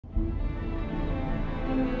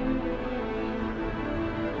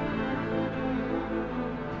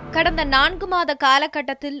கடந்த 4 மாத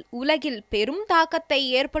காலகட்டத்தில் உலகில் பெரும் தாக்கத்தை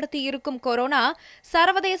ஏற்படுத்தியிருக்கும் கொரோனா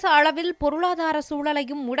சர்வதேச அளவில் பொருளாதார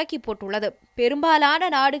சூழலையும் முடக்கி போட்டுள்ளது. பெரும்பாலான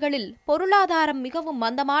நாடுகளில் பொருளாதாரம் மிகவும்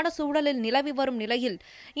மந்தமான சூழலில் நிலவி வரும் நிலையில்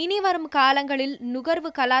இனிவரும் காலங்களில்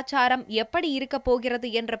நுகர்வு கலாச்சாரம் எப்படி இருக்கப் போகிறது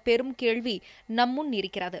என்ற பெரும் கேள்வி நம்முன்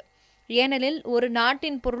இருக்கிறது. ஏனெனில் ஒரு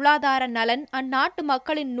நாட்டின் பொருளாதார நலன் அந்நாட்டு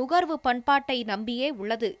மக்களின் நுகர்வு பண்பாட்டை நம்பியே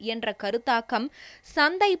உள்ளது என்ற கருத்தாக்கம்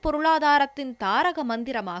சந்தை பொருளாதாரத்தின் தாரக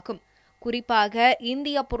மந்திரமாகும். குறிப்பாக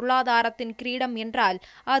இந்திய பொருளாதாரத்தின் கிரீடம் என்றால்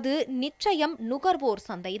அது நிச்சயம் நுகர்வோர்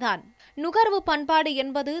சந்தைதான். நுகர்வு பண்பாடு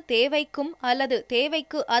என்பது தேவைக்கும் அல்லது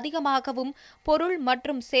தேவைக்கு அதிகமாகவும் பொருள்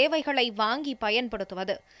மற்றும் சேவைகளை வாங்கி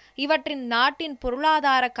பயன்படுத்துவது. இவற்றின் நாட்டின்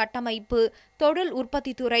பொருளாதார கட்டமைப்பு, தொழில்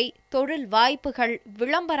உற்பத்தி துறை, தொழில் வாய்ப்புகள்,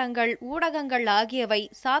 விளம்பரங்கள், ஊடகங்கள் ஆகியவை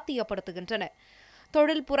சாத்தியப்படுத்துகின்றன.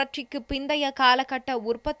 தொழில் புரட்சிக்கு பிந்தைய காலகட்ட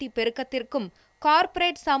உற்பத்தி பெருக்கத்திற்கும்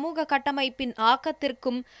கார்ப்பரேட் சமூக கட்டமைப்பின்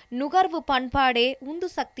ஆக்கத்திற்கும் நுகர்வு பண்பாடே உந்து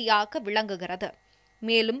சக்தியாக விளங்குகிறது.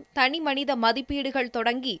 மேலும் தனி மனித மதிப்பீடுகள்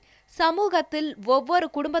தொடங்கி சமூகத்தில் ஒவ்வொரு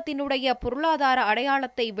குடும்பத்தினுடைய பொருளாதார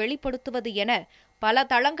அடையாளத்தை வெளிப்படுத்துவது என பல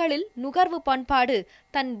தளங்களில் நுகர்வு பண்பாடு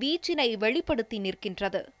தன் வீச்சினை வெளிப்படுத்தி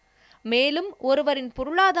நிற்கின்றது. மேலும் ஒருவரின்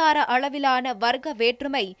பொருளாதார அளவிலான வர்க்க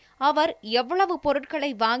வேற்றுமை அவர் எவ்வளவு பொருட்களை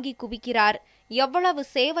வாங்கி குவிக்கிறார், எவ்வளவு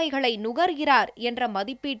சேவைகளை நுகர்கிறார் என்ற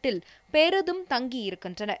மதிப்பீட்டில் பெரிதும்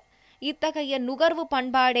தங்கியிருக்கின்றன. இத்தகைய நுகர்வு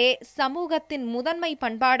பண்பாடே சமூகத்தின் முதன்மை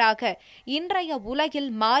பண்பாடாக இன்றைய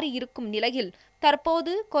உலகில் மாறியிருக்கும் நிலையில்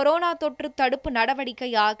தற்போது கொரோனா தொற்று தடுப்பு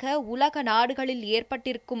நடவடிக்கையாக உலக நாடுகளில்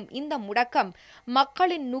ஏற்பட்டிருக்கும் இந்த முடக்கம்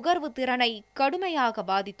மக்களின் நுகர்வு திறனை கடுமையாக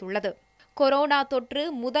பாதித்துள்ளது. கொரோனா தொற்று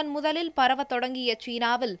முதலில் பரவ தொடங்கிய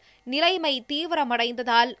சீனாவில் நிலைமை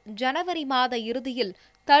தீவிரமடைந்ததால் ஜனவரி மாத இறுதியில்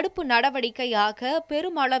தடுப்பு நடவடிக்கையாக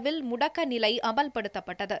பெருமளவில் முடக்க நிலை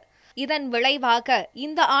அமல்படுத்தப்பட்டது. இதன் விளைவாக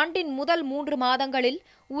இந்த ஆண்டின் முதல் 3 மாதங்களில்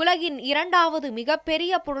உலகின் 2வது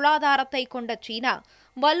மிகப்பெரிய பொருளாதாரத்தை கொண்ட சீனா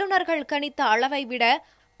வல்லுநர்கள் கணித்த அளவை விட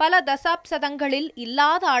பல தசாப்தங்களில்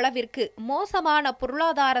இல்லாத அளவிற்கு மோசமான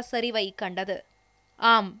பொருளாதார சரிவை கண்டது.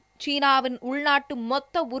 ஆம், சீனாவின் உள்நாட்டு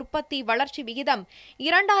மொத்த உற்பத்தி வளர்ச்சி விகிதம்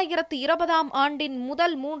 2020ஆம் ஆண்டின்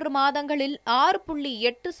முதல் 3 மாதங்களில்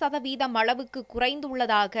 6.8% அளவுக்கு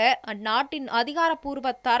குறைந்துள்ளதாக அந்நாட்டின்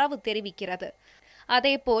அதிகாரப்பூர்வ தரவு தெரிவிக்கிறது.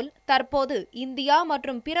 அதேபோல் தற்போது இந்தியா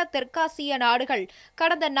மற்றும் பிற தெற்காசிய நாடுகள்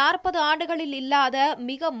கடந்த 40 ஆண்டுகளில் இல்லாத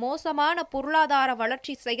மிக மோசமான பொருளாதார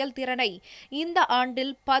வளர்ச்சி செயல்திறனை இந்த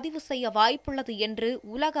ஆண்டில் பதிவு செய்ய வாய்ப்புள்ளது என்று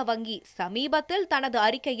உலக வங்கி சமீபத்தில் தனது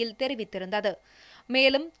அறிக்கையில் தெரிவித்திருந்தது.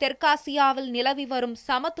 மேலும் தெற்காசியாவில் நிலவி வரும்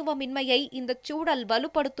சமத்துவமின்மையை இந்த சூழல்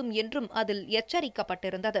வலுப்படுத்தும் என்றும் அதில்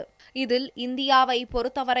எச்சரிக்கப்பட்டிருந்தது. இதில் இந்தியாவை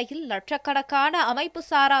பொறுத்தவரையில் லட்சக்கணக்கான அமைப்பு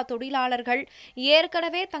சாரா தொழிலாளர்கள்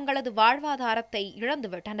ஏற்கனவே தங்களது வாழ்வாதாரத்தை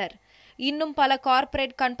இழந்துவிட்டனர். இன்னும் பல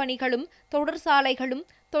கார்ப்பரேட் கம்பெனிகளும் தொழிற்சாலைகளும்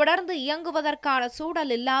தொடர்ந்து இயங்குவதற்கான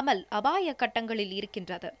சூழல் இல்லாமல் அபாய கட்டங்களில்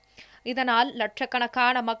இருக்கின்றது. இதனால்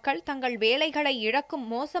லட்சக்கணக்கான மக்கள் தங்கள் வேலைகளை இழக்கும்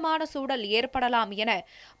மோசமான சூழல் ஏற்படலாம் என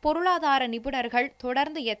பொருளாதார நிபுணர்கள்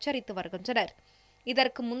தொடர்ந்து எச்சரித்து வருகின்றனர்.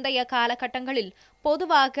 இதற்கு முந்தைய காலகட்டங்களில்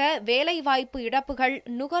பொதுவாக வேலைவாய்ப்பு இழப்புகள்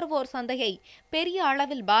நுகர்வோர் சந்தையை பெரிய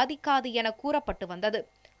அளவில் பாதிக்காது என கூறப்பட்டு வந்தது.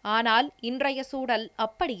 ஆனால் இன்றைய சூழல்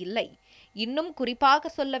அப்படி இல்லை. இன்னும் குறிப்பாக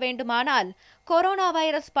சொல்ல வேண்டுமானால் கொரோனா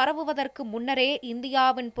வைரஸ் பரவுவதற்கு முன்னரே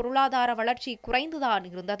இந்தியாவின் பொருளாதார வளர்ச்சி குறைந்துதான்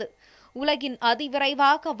இருந்தது. உலகின்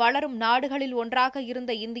அதிவிரைவாக வளரும் நாடுகளில் ஒன்றாக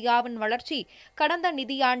இருந்த இந்தியாவின் வளர்ச்சி கடந்த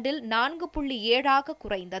நிதியாண்டில் 4.7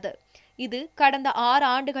 குறைந்தது. இது கடந்த 6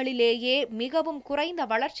 ஆண்டுகளிலேயே மிகவும் குறைந்த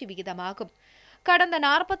வளர்ச்சி விகிதமாகும். கடந்த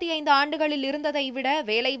 45 ஆண்டுகளில் இருந்ததை விட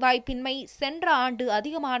வேலைவாய்ப்பின்மை சென்ற ஆண்டு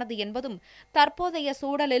அதிகமானது என்பதும் தற்போதைய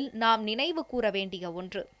சூழலில் நாம் நினைவு கூற வேண்டிய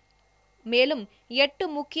ஒன்று. மேலும் 8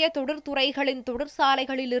 முக்கிய தொழிற்துறைகளின்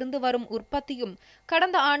தொழிற்சாலைகளிலிருந்து வரும் உற்பத்தியும்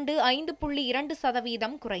கடந்த ஆண்டு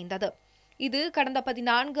 5.2% குறைந்தது. இது கடந்த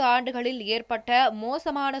 14 ஆண்டுகளில் ஏற்பட்ட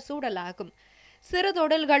மோசமான சூழலாகும். சிறு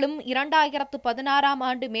தொழில்களும் 2016ஆம்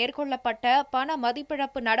ஆண்டு மேற்கொள்ளப்பட்ட பண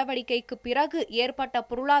மதிப்பிழப்பு நடவடிக்கைக்கு பிறகு ஏற்பட்ட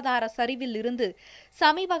பொருளாதார சரிவில் இருந்து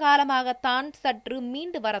சமீப காலமாகத்தான் சற்று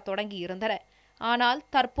மீண்டு வர தொடங்கியிருந்தன. ஆனால்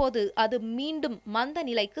தற்போது அது மீண்டும் மந்த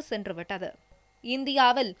நிலைக்கு சென்றுவிட்டது.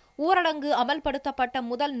 இந்தியாவில் ஊரடங்கு அமல்படுத்தப்பட்ட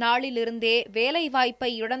முதல் நாளிலிருந்தே வேலைவாய்ப்பை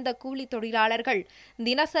இழந்த கூலி தொழிலாளர்கள்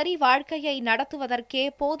தினசரி வாழ்க்கையை நடத்துவதற்கே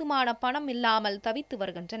போதுமான பணம் இல்லாமல் தவித்து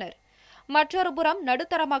வருகின்றனர். மற்றொரு புறம்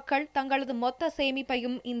நடுத்தர மக்கள் தங்களது மொத்த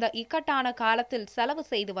சேமிப்பையும் இந்த இக்கட்டான காலத்தில் செலவு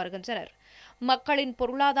செய்து வருகின்றனர். மக்களின்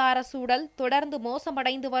பொருளாதார சூழல் தொடர்ந்து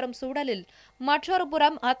மோசமடைந்து வரும் சூழலில் மற்றொரு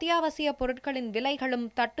புறம் அத்தியாவசிய பொருட்களின் விலைகளும்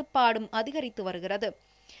தட்டுப்பாடும் அதிகரித்து வருகிறது.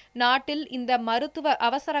 நாட்டில் இந்த மருத்துவ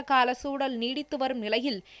அவசர கால சூழல் நீடித்து வரும்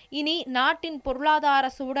நிலையில் இனி நாட்டின் பொருளாதார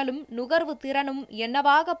சூழலும் நுகர்வு திறனும்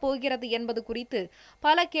என்னவாக போகிறது என்பது குறித்து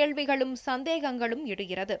பல கேள்விகளும் சந்தேகங்களும்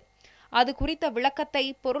எழுகிறது. அது குறித்த விளக்கத்தை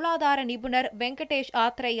பொருளாதார நிபுணர் வெங்கடேஷ்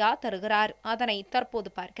ஆத்ரேயா தருகிறார். அதனை தற்போது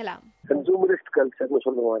பார்க்கலாம். கன்சூமரிஸ்ட் கல்ச்சர்னு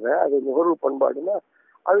சொல்லுவாங்க. அது நுகர்வு பண்பாடுன்னா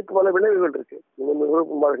அதுக்கு பல விளைவுகள் இருக்கு. இந்த நுகர்வு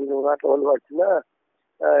பண்பாடுகள் நாட்டில் வலுவாச்சுன்னா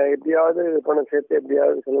எப்படியாவது பணம் சேர்த்து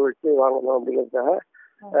எப்படியாவது செலவழித்து வாங்கணும் அப்படிங்கிறதுக்காக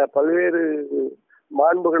பல்வேறு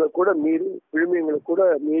மாண்புகளை கூட மீறி விழுமியங்களை கூட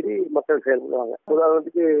மீறி மக்கள் செயல்படுவாங்க.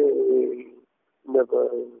 உதாரணத்துக்கு இந்த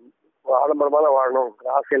ஆடம்பரமான வாழணும்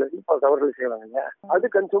ஆசையில பல தவறுகள் செய்வாங்க. அது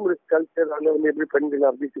கன்சூமரிஸ்ட் கல்ச்சர். அதுல வந்து எப்படி பெண்கள்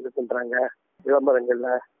அப்படி பண்றாங்க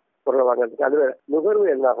விளம்பரங்கள்ல பொருளை வாங்குறதுக்கு. அது நுகர்வு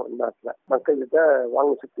என்ன ஆகும் நாட்டுல மக்கள்கிட்ட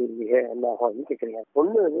வாங்க சக்தி இல்லையே என்ன ஆகும் அப்படின்னு கேட்குறீங்க.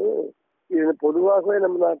 ஒண்ணு இது பொதுவாகவே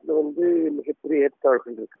நம்ம நாட்டுல வந்து மிகப்பெரிய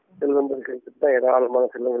ஏற்பாடுகள் இருக்கு. செல்வந்தர்களுக்கு தான் ஏராளமான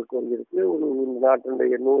செல்வங்களுக்கு வந்து இருக்கு. ஒரு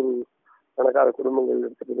நாட்டினுடைய 100 கணக்கான குடும்பங்கள்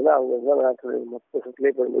எடுத்துக்கிட்டீங்கன்னா அவங்க தான் நாட்டுடைய மொத்த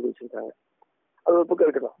சொத்திலே போய் வச்சிருக்காங்க. அது ஒரு பக்கம்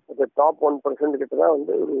இருக்கணும். அந்த டாப் 1% கிட்ட தான்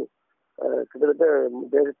வந்து ஒரு கிட்டத்தட்ட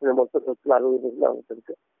தேசத்தின் மொத்த சொத்துல 60% அவங்களுக்கு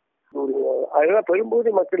இருக்கு. அதெல்லாம் பெரும்போது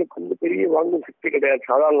மக்களுக்கு வந்து பெரிய வாங்கும் சக்தி கிடையாது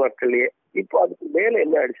சாதாரண நாட்கள்லயே. இப்போ அதுக்கு மேல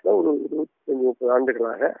என்ன ஆயிடுச்சுன்னா ஒரு 25-30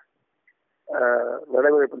 ஆண்டுகளாக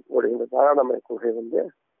நடைமுறைப்படுத்தக்கூடிய இந்த தாராளமய கொள்கை வந்து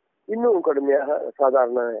இன்னும் கடுமையாக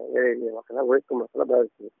சாதாரண ஏழை மக்களை உழைக்கும் மக்களை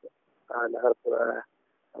பாதிச்சிருக்கு. நகர்ப்புற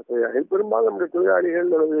தொழிலாளிகள் பெரும்பாலும் நம்முடைய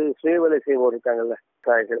தொழிலாளிகள் அல்லது சுய வேலை செய்வோர் இருக்காங்கல்ல,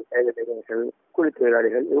 விவசாயிகள், கைவினைஞர்கள், கூலி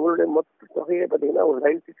தொழிலாளிகள், இவங்களுடைய மொத்த தொகையை பார்த்தீங்கன்னா ஒரு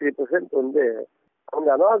 93% வந்து அவங்க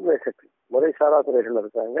அனார்கனைசேஷன் முறைசாரா துறைகள்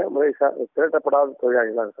இருக்காங்க, திரட்டப்படாத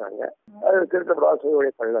தொழிலாளிகளாக இருக்காங்க, அது திரட்டப்படாத சுய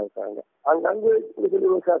உழைப்பாளிகளாக இருக்காங்க. அங்கங்கே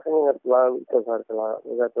விவசாய சங்கம் இருக்கலாம், விவசாயம் இருக்கலாம்,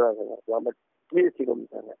 விவசாயம் இருக்கலாம். பட் ஜிஎஸ்டி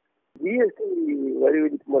கொண்டுட்டாங்க. ஜிஎஸ்டி வரி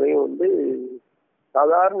விதிப்பு முறையும் வந்து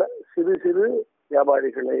சாதாரண சிறு சிறு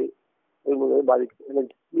வியாபாரிகளை பாதிக்கும்.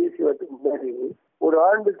 ஜிஎஸ்டி வந்து முன்னாடி ஒரு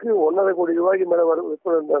ஆண்டுக்கு 1.5 கோடி ரூபாய்க்கு மேல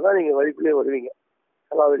விற்பனை இருந்தால் தான் நீங்க வரிக்குள்ளேயே வருவீங்க.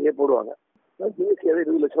 வரியே போடுவாங்க. ஜிஎஸ்டி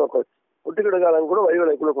 20 லட்சம் ரூபாய் குறைச்சி ஒட்டுக்கிடக்காரங்க கூட வரி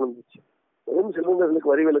விலைக்குள்ள கொண்டு வந்துச்சு. வெறும்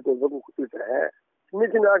செல்வந்தர்களுக்கு வரி விலைக்கு கொடுத்துட்டேன். சின்ன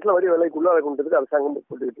சின்ன நாட்டில் வரி விலைக்குள்ள கொண்டதுக்கு அரசாங்கம்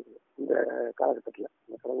போட்டுக்கிட்டு இருக்கு இந்த காலகட்டத்தில்.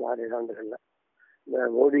 இந்த கடந்த 6-7 ஆண்டுகள்ல இந்த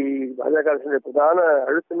மோடி பாஜக அரசுடைய பிரதான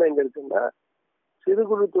அழுத்தமே எங்க இருக்குன்னா சிறு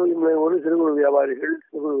குறு தொழில் முனைவோர், சிறு குறு வியாபாரிகள்,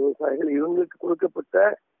 சிறு குறு விவசாயிகள் இவங்களுக்கு கொடுக்கப்பட்ட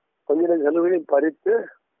கொஞ்ச நேர செலவுகளை பறித்து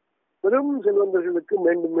பெரும் செல்வந்தர்களுக்கு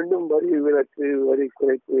மீண்டும் மீண்டும் வரி விலக்கு, வரி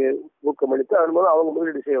குறைப்பு ஊக்கமளித்து அதன் மூலம் அவங்க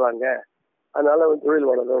முதலீடு செய்வாங்க. அதனால வந்து தொழில்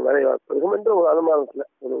வளரும், வேலை வாய்ப்பு என்ற ஒரு அனுமானத்துல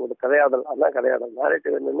ஒரு கதையாடல். அதான் கதையாடல்.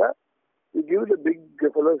 நேரேட்டிவ் என்னன்னா பிக்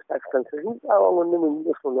டாக்ஸ் கன்செஷன்ஸ் அவங்க வந்து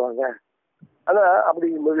இன்வெஸ்ட் பண்ணுவாங்க. ஆனா அப்படி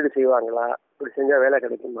முதலீடு செய்வாங்களா, இப்படி செஞ்சா வேலை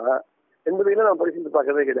கிடைக்குமா என்பதையெல்லாம் நம்ம பரிசீலித்து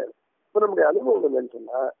பார்க்கறதே கிடையாது. இப்போ நம்முடைய அனுபவம் என்னன்னு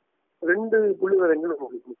சொன்னா 2 புள்ளிவிவரங்கள்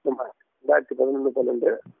உங்களுக்கு முக்கியமா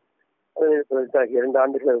 2011-12 ஆகிய 2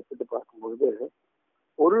 ஆண்டுகளை ஒப்பிட்டு பார்க்கும்பொழுது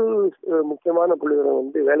ஒரு முக்கியமான புள்ளிவிவரம்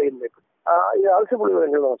வந்து வேலையின்மை. அரசு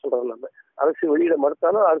புள்ளிவிவரங்கள் நான் சொல்றேன். அரசு வெளியிட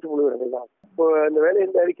மறுத்தாலும் அரசு புள்ளிவிவரங்கள் தான். இப்போ இந்த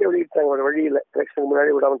வேலையின்மை அறிக்கை வெளியிட்டாங்க. ஒரு வழியில எலெக்ஷனுக்கு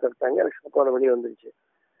முன்னாடி விடாம தடுத்தாங்க. எலெக்ஷனுக்கு வெளியே வந்துருச்சு.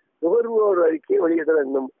 நுகர்வோர் அறிக்கையை வெளியிட்ட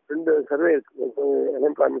இன்னும் 2 சர்வே இருக்கு.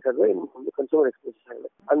 Unemployment survey, consumer export survey.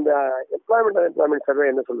 அந்த அன்எம்ப்ளாய்மெண்ட் சர்வே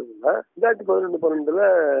என்ன சொல்லுதுன்னா 2011-12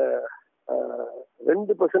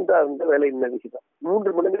 2% இருந்த வேலையின்மை விகிதம்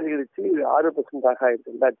 3 மடங்கு அதிகரிச்சு 6%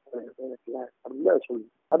 ஆயிடுச்சு 2018 அப்படின்னு சொல்லுது.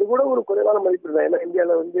 அது கூட ஒரு குறைவான மதிப்பீடு தான். ஏன்னா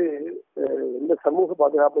இந்தியாவில வந்து எந்த சமூக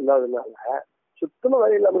பாதுகாப்பு இல்லாததுனால சுத்தமா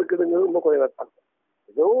வேலை இல்லாமல் இருக்கிறதுங்கிறது ரொம்ப குறைவா இருப்பாங்க.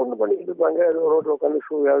 ஏதோ ஒண்ணு பண்ணிக்கிட்டு இருப்பாங்க. ஏதோ ரோட்ல உட்காந்து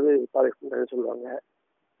ஷூயாவது பாலிஷ் பண்றேன்னு சொல்லுவாங்க.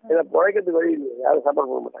 ஏன்னா பிழைக்கிறதுக்கு வழி இல்லை. யாரும் சாப்பாடு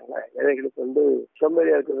போட மாட்டாங்க. ஏழைகளுக்கு வந்து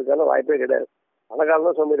சோம்பேறியா இருக்கிறதுக்கான வாய்ப்பே கிடையாது. பணக்காலம்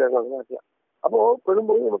தான் சோம்பேறியா இருக்காங்க நாட்டில். அப்போ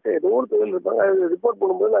பெரும்போது நமக்கு ஏதோ ஒரு தொழில் இருப்பாங்க. அது ரிப்போர்ட்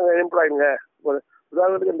பண்ணும்போது நாங்கள் எம்ப்ளாய்ங்க.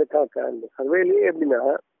 உதாரணத்துக்கு இந்த சர்வேலேயே எப்படின்னா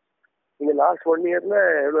நீங்க லாஸ்ட் 1 இயர்ல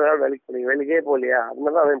எவ்வளவு நாள் வேலைக்கு போனீங்க, வேலைக்கே போகலையா,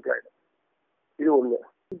 அதனால தான் எம்ப்ளாய்டு. இது ஒண்ணு.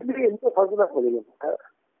 இதுலயே எந்த ஃபர்ஸ்ட் தான் போனீங்கன்னா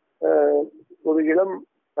ஒரு இளம்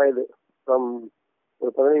வயது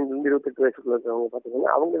ஒரு 15-28 வயசுக்குள்ள இருக்கிறவங்க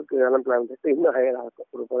பார்த்தீங்கன்னா அவங்களுக்கு அன்எம்ப்ளாய்மெண்ட் இன்னும் ஹையர் ஆகும்.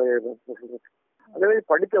 ஒரு 17%. அதே மாதிரி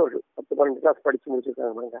படித்தவர்கள் 10-12 கிளாஸ் படிச்சு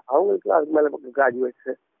முடிச்சிருக்காங்க அவங்களுக்கு அதுக்கு மேல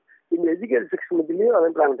கிராஜுவேட்ஸ். இந்த எஜுகேஷன் செக்ஷன்லயும்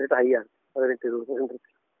அன்எம்ப்ளாய்மெண்ட் ரேட் ஹையா இருக்கு. 18-20%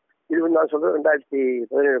 இருக்கு. இது நான் சொல்றது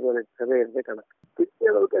 2017-18 சர்வே கணக்கு.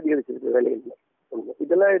 பெரிய அளவுக்கு அதிகரிச்சிருக்கு வேலையின்மை.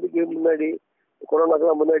 இதெல்லாம் இதுக்கு முன்னாடி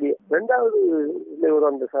கொரோனாக்கெல்லாம் முன்னாடி. 2வது ஒரு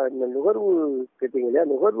அந்த நுகர்வு கேட்டீங்க இல்லையா,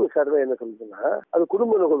 நுகர்வு சர்வே என்ன சொல்லுதுன்னா அது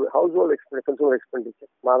குடும்ப நுகர்வு, ஹவுஸ் ஹோல்ட் கன்சூமர்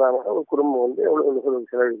எக்ஸ்பெண்டிச்சர். மாதம் ஒரு குடும்பம் வந்து எவ்வளவு நுகர்வு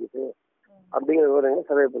செலவழிக்குது, அப்படிங்கிற விவரங்களை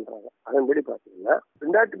சர்வே பண்றாங்க. அதன்படி பாத்தீங்கன்னா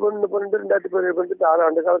 2012 6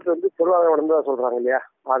 ஆண்டு காலத்துல வந்து பொருளாதாரம் வளர்ந்ததா சொல்றாங்க இல்லையா,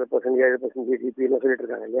 6%, 7% ஜிடிபி எல்லாம் சொல்லிட்டு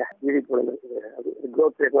இருக்காங்க இல்லையா, ஜிடிபி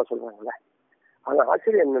க்ரோத் ரேட்லாம் சொல்றாங்கல்ல. ஆனா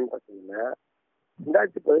ஆச்சரியம் என்னன்னு பாத்தீங்கன்னா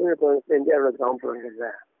 2017 இந்தியாவோட கிராமப்புறங்கள்ல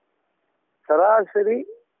சராசரி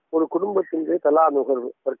ஒரு குடும்பத்தின் தலா நுகர்வு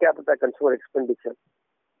per capita consumer expenditure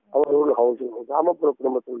அவரோட ஹவுசிங் கிராமப்புற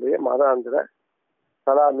குடும்பத்தினுடைய மாதாந்திர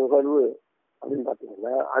தலா நுகர்வு அப்படின்னு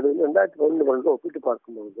பாத்தீங்கன்னா அது வந்து 2012 ஒப்பிட்டு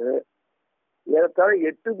பார்க்கும்போது ஏறத்தாழ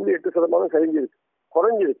 8.8% சரிஞ்சிருக்கு,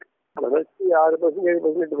 குறைஞ்சிருக்கு. 6%, 7%,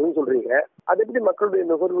 8% சொல்றீங்க. அது எப்படி மக்களுடைய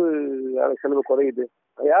நுகர்வு செலவு குறையுது?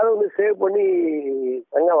 யாரும் வந்து சேவ் பண்ணி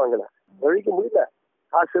தங்க வாங்கல, வழிக்க முடியல,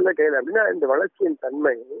 காசு எல்லாம் கையில. அப்படின்னா இந்த வளர்ச்சியின்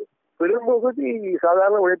தன்மை பெரும்பகுதி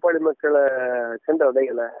சாதாரண உழைப்பாளி மக்களை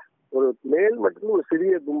சென்றடையல, ஒரு மேல் மற்றும் ஒரு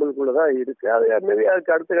சிறிய கும்பலுக்குள்ளதான் இருக்கு. அது மேபி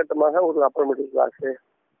அதுக்கு அடுத்த கட்டமாக ஒரு அப்பர் மிடில் கிளாஸ்,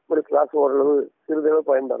 ஒரு கிளாஸ் ஓரளவு சிறிதளவு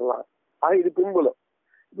பயன்படலாம். இது பின்புலம்.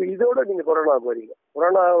 இப்ப இதோட நீங்க கொரோனாவுக்கு வரீங்க.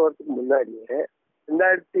 கொரோனா வரதுக்கு முன்னாடியே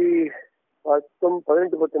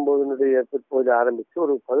 2018-19 பிற்பகுதி ஆரம்பிச்சு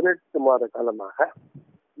ஒரு 18 மாத காலமாக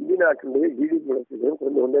இந்திய நாட்டினுடைய ஜிடிபி வளர்ச்சிகளும்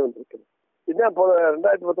குறைந்து கொண்டே வந்திருக்கிறது. இதான் போன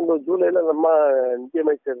 2019 ஜூலைல நம்ம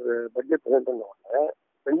நிதியமைச்சர் பட்ஜெட் பிரசன்ட் பண்ணுவாங்க.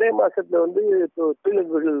 2 மாசத்துல வந்து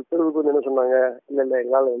தொழிலதிபர்கள் தெருவுக்கு வந்து என்ன சொன்னாங்க, இல்ல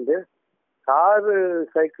எங்களால வந்து காரு,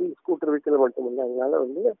 சைக்கிள், ஸ்கூட்டர் விற்கிறது மட்டும் இல்லை, எங்களால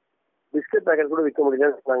வந்து பிஸ்கட் பேக்கெட் கூட விற்க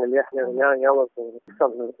முடியலன்னு சொன்னாங்க இல்லையா,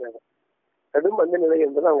 ஞாபகம். கடும் மந்த நிலை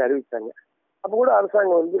என்பதை அவங்க அறிவிச்சாங்க. அப்ப கூட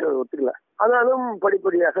அரசாங்கம் வந்து ஒத்துக்கல. ஆனாலும்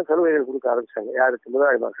படிப்படியாக சலுகைகள் கொடுக்க ஆரம்பிச்சாங்க. யாருக்கு?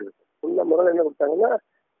 முதலாளிமார்களுக்கு. முதல்ல என்ன கொடுத்தாங்கன்னா,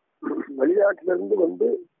 வெளிநாட்டுல இருந்து வந்து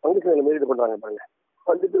பங்கு சந்தையில முதலீடு பண்றாங்க பாருங்க,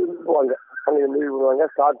 வந்துட்டு போவாங்க, அங்கே முதலீடு பண்ணுவாங்க,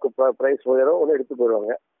 ஸ்டாக் பிரைஸ் உயரம் ஒன்று எடுத்து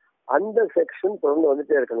போயிடுவாங்க. அந்த செக்ஷன் தொடர்ந்து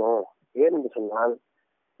வந்துட்டே இருக்கணும். ஏன்னு சொன்னால்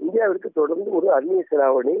இந்தியாவிற்கு தொடர்ந்து ஒரு அந்நிய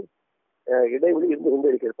செலாவணி இடைவெளி இருந்து கொண்டே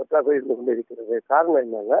இருக்கிறது, பற்றாக்குறை இருந்து கொண்டே இருக்கிறது. காரணம்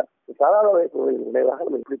என்னன்னா, தாராளமயத்தின் விளைவாக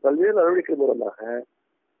நம்ம இப்படி பல்வேறு நடவடிக்கை மூலமாக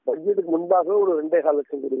பட்ஜெட்டுக்கு முன்பாக ஒரு 2.25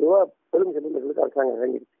 லட்சம் கோடி ரூபாய் பெரும் செலவுகளுக்கு அரசாங்கம்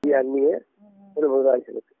வழங்கிடுச்சு அந்நிய ஒரு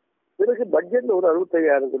முதலாளிகளுக்கு. பிறகு பட்ஜெட்ல ஒரு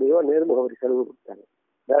 65,000 கோடி ரூபாய் நேர்முக வரி செலவு கொடுத்தாங்க.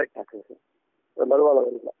 டைரக்ட் டாக்ஸஸ், வருமான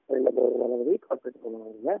வரி, கார்பரேட் வரி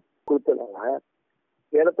கொடுத்தனால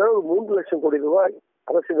ஏறத்தாழ ஒரு 3 லட்சம் கோடி ரூபாய்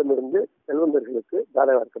அரசிடமிருந்து செல்வந்தர்களுக்கு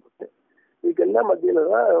தாராளமாக்கப்பட்டு, இதுக்கெல்லாம் மத்தியில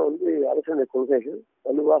தான் வந்து அரசுடைய கொள்கைகள்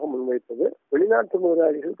வலுவாக முன்வைப்பது. வெளிநாட்டு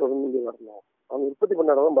முதலாளிகள் தொடர்ந்து வரணும், அவங்க உற்பத்தி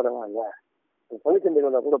பண்ணாதான் பரவாயில்ல, பங்குச்சந்தை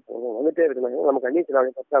வந்தா கூட போகணும், வந்துட்டே இருக்கணும், நமக்கு அந்நிய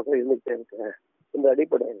செலாவணி பற்றாக்குறை இருந்துகிட்டே இருக்கு. இந்த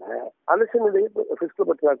அடிப்படையில அரசினுடைய பிஸ்கல்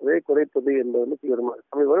பற்றாக்குறையை குறைப்பது என்பது தீவிரமா இருக்கு.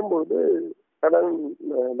 அப்படி வரும்போது கடன்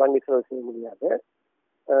வாங்கி செலவு செய்ய முடியாது,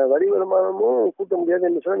 வரி வருமானமும் கூட்ட முடியாது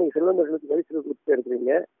என்று சொன்னா நீங்க செல்வந்தர்களுக்கு வரி செலவு கொடுத்துட்டே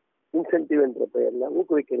இருக்கிறீங்க, இன்சென்டிவ் என்ற பெயர்ல,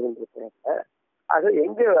 ஊக்குவிக்கிறது என்ற பெயர்ல. ஆக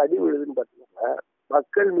எங்க அடி விழுதுன்னு பாத்தீங்கன்னா,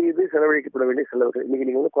 மக்கள் மீது செலவழிக்கப்பட வேண்டிய செலவுகள். இன்னைக்கு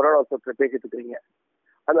நீங்க வந்து கொரோனா தொற்றை பேசிட்டு இருக்கிறீங்க,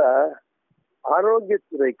 ஆனா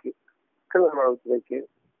ஆரோக்கியத்துறைக்கு, மக்கள் நல்வாழ்வுத்துறைக்கு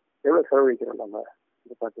எவ்வளவு செலவழிக்கிறோம் நம்ம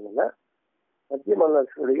பாத்தீங்கன்னா, மத்திய மாநில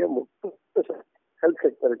அரசுடைய 30% ஹெல்த்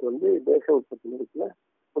செக்டருக்கு வந்து தேச உற்பத்தி மதிப்புல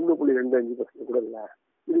 1.25% கூட இல்லை.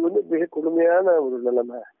 இது வந்து மிக கொடுமையான ஒரு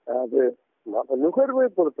நிலைமை. அது நுகர்வை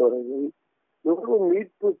பொறுத்தவரையில் நுகர்வு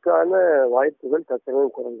மீட்புக்கான வாய்ப்புகள்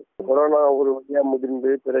தற்சமயம் குறையும். கொரோனா ஒரு வழியா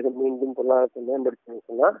முதிர்ந்து பிறகு மீண்டும் பொருளாதாரத்தை மேம்படுத்தணும்னு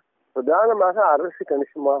சொன்னா பிரதானமாக அரசு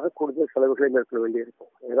கணிசமாக கூடுதல் செலவுகளை மேற்கொள்ள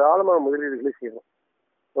வேண்டியிருக்கும். ஏராளமான முதலீடுகளை செய்யணும்.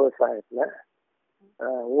 விவசாயத்துல,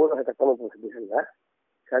 ஊரக கட்டமைப்பு வசதிகள்ல,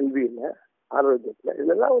 கல்வியில, ஆரோக்கியத்துல,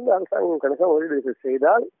 இதெல்லாம் வந்து அரசாங்கம் கணக்காக முதலீடுகள்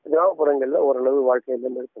செய்தால் கிராமப்புறங்கள்ல ஓரளவு வாழ்க்கையை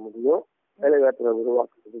மேம்படுத்த முடியும், வேலைவாய்ப்புகளை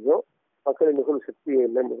உருவாக்க முடியும், மக்களின் நுகர்வு சக்தியை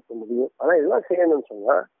மேம்படுத்த முடியும். ஆனா இதெல்லாம் செய்யணும்னு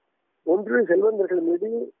சொன்னா ஒன்று செல்வந்தர்கள் மீது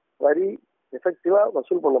வரி எஃபெக்டிவா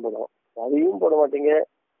வசூல் பண்ணப்படும். வரியும் போட மாட்டீங்க,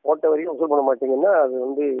 ஓட்ட வரியும் வசூல் பண்ண மாட்டீங்கன்னா அது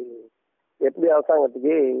வந்து எப்படி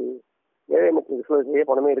அரசாங்கத்துக்கு ஏழை மக்களுக்கு செலவு செய்ய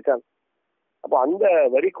பணமே இருக்காது. அப்போ அந்த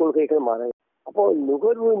வரி கொள்கைகள் மாற, அப்போ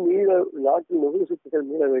நுகர்வு மீள, நாட்டின் நுகர்வு சொத்துக்கள்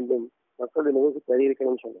மீள வேண்டும், மக்களுடைய நுகர்வு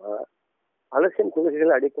அதிகரிக்கணும்னு சொன்னா அரசின்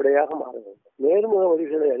கொள்கைகள் அடிப்படையாக மாற வேண்டும். நேர்முக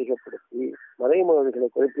வரிகளை அதிகப்படுத்தி மறைமுக வரிகளை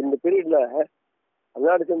குறைத்து, இந்த பீரியட்ல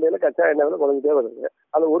அந்நாடு சந்தையில கச்சா எண்ணெய் குறைஞ்சிட்டே வருது,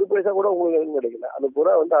 அது ஒரு பைசா கூட உங்களுக்கு எதுவும் கிடைக்கல. அது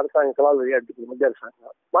பூரா வந்து அரசாங்கம் கலால் வழியா எடுத்துக்கணும், மத்திய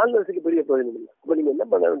அரசாங்கம். மாநில அரசுக்கு பெரிய பிரயோஜனம் இல்லை. அப்ப நீங்க என்ன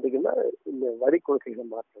பண்ண வேண்டியதுன்னா, இந்த வரி கொள்கைகளை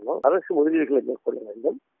மாற்றணும், அரசு முதலீடுகளை மேற்கொள்ள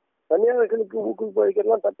வேண்டும். தனியார்களுக்கு ஊக்குவிப்பு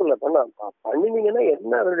அளிக்கிறதுலாம் தப்பு இல்லை, பண்ணினீங்கன்னா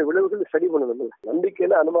என்ன அதனுடைய விளைவுகள் ஸ்டடி பண்ணணும்.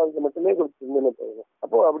 நம்பிக்கையில அனுமானத்தை மட்டுமே கொடுத்து போகணும்.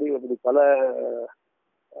 அப்போ அப்படி பல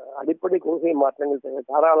அடிப்படை கொள்கை மாற்றங்கள் தேவை.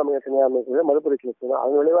 தாராளமய தனியார் மறுபரிசீலனை செய்யணும்.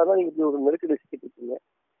 அதன் விளைவாக தான் நீங்க இப்படி ஒரு நெருக்கடி சிக்கிட்டு இருக்கீங்க.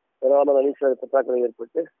 ஏராளமான அந்நிய பற்றாக்குறை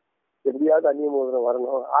ஏற்பட்டு எப்படியாவது அந்நிய மூலதனம்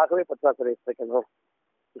வரணும், ஆகவே பற்றாக்குறை குறைக்கணும்,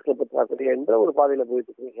 பற்றாக்குறை என்ற ஒரு பாதையில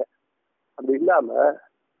போயிட்டு இருக்கீங்க. அப்படி இல்லாம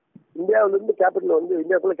இந்தியாவில இருந்து கேபிட்டல் வந்து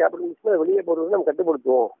இந்தியாவுக்குள்ள கேபிட்டல் வெளியே போறது நம்ம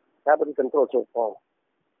கட்டுப்படுத்துவோம், கேபிட்டல் கண்ட்ரோல் வைப்போம்,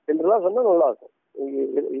 என்றெல்லாம் சொன்னா நல்லா இருக்கும்.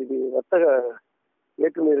 இது வர்த்தக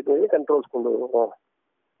ஏற்றுமதி இருக்கிறதை கண்ட்ரோல்ஸ் கொண்டு வருவோம்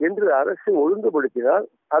என்று அரசு ஒழுங்குபடுத்தினால்,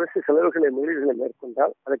 அரசு செலவுகளை முதலீடுகளை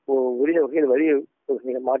மேற்கொண்டால், அதற்கு உரிய வகையில் வரி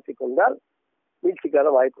தொகைகளை மாற்றிக்கொண்டால்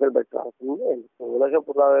மீட்சிக்கான வாய்ப்புகள் பெற்றாகும். உலக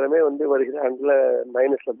பொருளாதாரமே வருகிற ஆண்டுல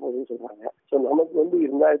மைனஸ்ல போகுதுன்னு சொல்றாங்க. ஸோ நமக்கு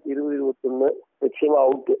 2020-2021 நிச்சயமா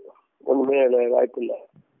அவுட்டு, ஒண்ணுமே வாய்ப்பு இல்லை.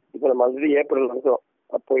 இப்போ நம்ம ஆல்ரெடி ஏப்ரல் நடக்கிறோம்.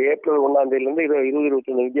 அப்போ ஏப்ரல் 1ஆம் தேதியிலிருந்து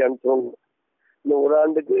 2020-2021 நிதி அனுப்பிச்சோம். இந்த ஒரு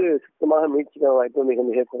ஆண்டுக்கு சுத்தமாக மீட்சிக்கான வாய்ப்பு மிக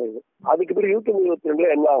மிக குறைவு. அதுக்கு பிறகு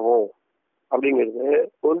 2022 என்ன ஆகும் அப்படிங்கிறது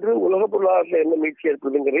ஒன்று உலக பொருளாதாரத்தில் என்ன மீட்சி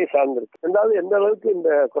ஏற்படுதுங்கிறதையும் சார்ந்திருக்கு. ரெண்டாவது, எந்த அளவுக்கு இந்த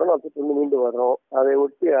கொரோனா தொற்று மீண்டு வரும், அதை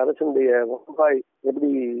ஒட்டி அரசுடைய வருவாய் எப்படி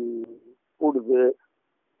கூடுது,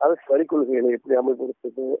 அரசு வரி கொள்கைகளை எப்படி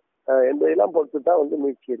அமல்படுத்துது, எல்லாம் பொறுத்து தான்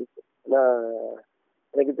மீட்சி இருக்கு.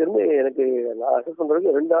 எனக்கு தெரிஞ்சு நான் அசஸ்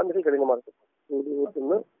பண்றதுக்கு 2 ஆண்டுகள் கடினமா இருக்கும்.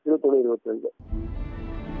 2021, 2021, 2022.